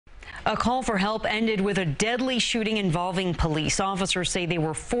A call for help ended with a deadly shooting involving police. Officers say they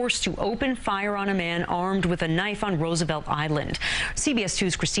were forced to open fire on a man armed with a knife on Roosevelt Island. CBS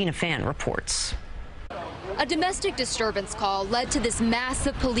 2's Christina Fan reports. A domestic disturbance call led to this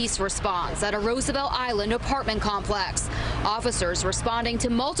massive police response at a Roosevelt Island apartment complex. Officers responding to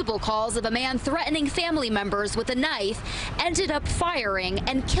multiple calls of a man threatening family members with a knife ended up firing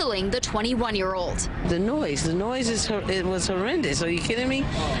and killing the 21-year-old. The noise it was horrendous. Are you kidding me?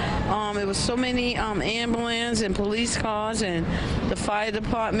 It was so many ambulance and police cars and the fire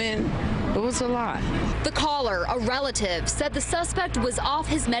department. It was a lot. The caller, a relative, said the suspect was off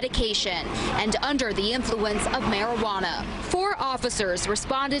his medication and under the influence of marijuana. 4 officers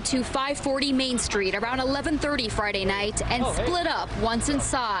responded to 540 Main Street around 11:30 Friday night and split up once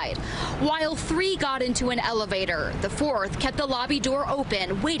inside. While 3 got into an elevator, the 4th kept the lobby door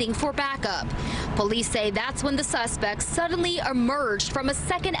open, waiting for backup. Police say that's when the suspect suddenly emerged from a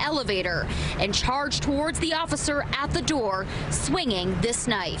second elevator and charged towards the officer at the door, swinging this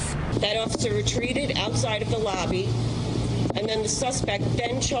knife. That officer retreated outside of the lobby, and then the suspect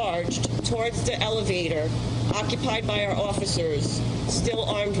then charged towards the elevator, occupied by our officers, still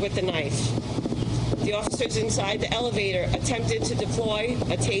armed with the knife. The officers inside the elevator attempted to deploy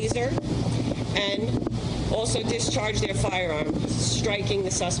a taser and also discharged their firearm, striking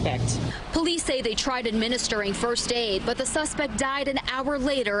the suspect. Police say they tried administering first aid, but the suspect died an hour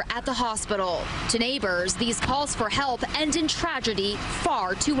later at the hospital. To neighbors, these calls for help end in tragedy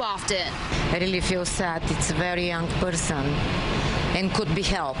far too often. I really feel sad. It's a very young person and could be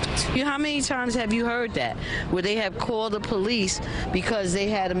helped. How many times have you heard that, where they have called the police because they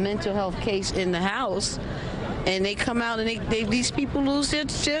had a mental health case in the house, and they come out and these people lose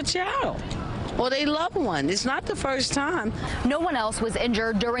their child or they loved one? It's not the first time. No one else was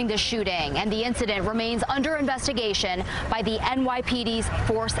injured during the shooting, and the incident remains under investigation by the NYPD's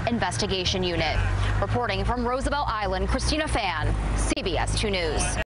Force Investigation Unit. Reporting from Roosevelt Island, Christina Fan, CBS 2 News.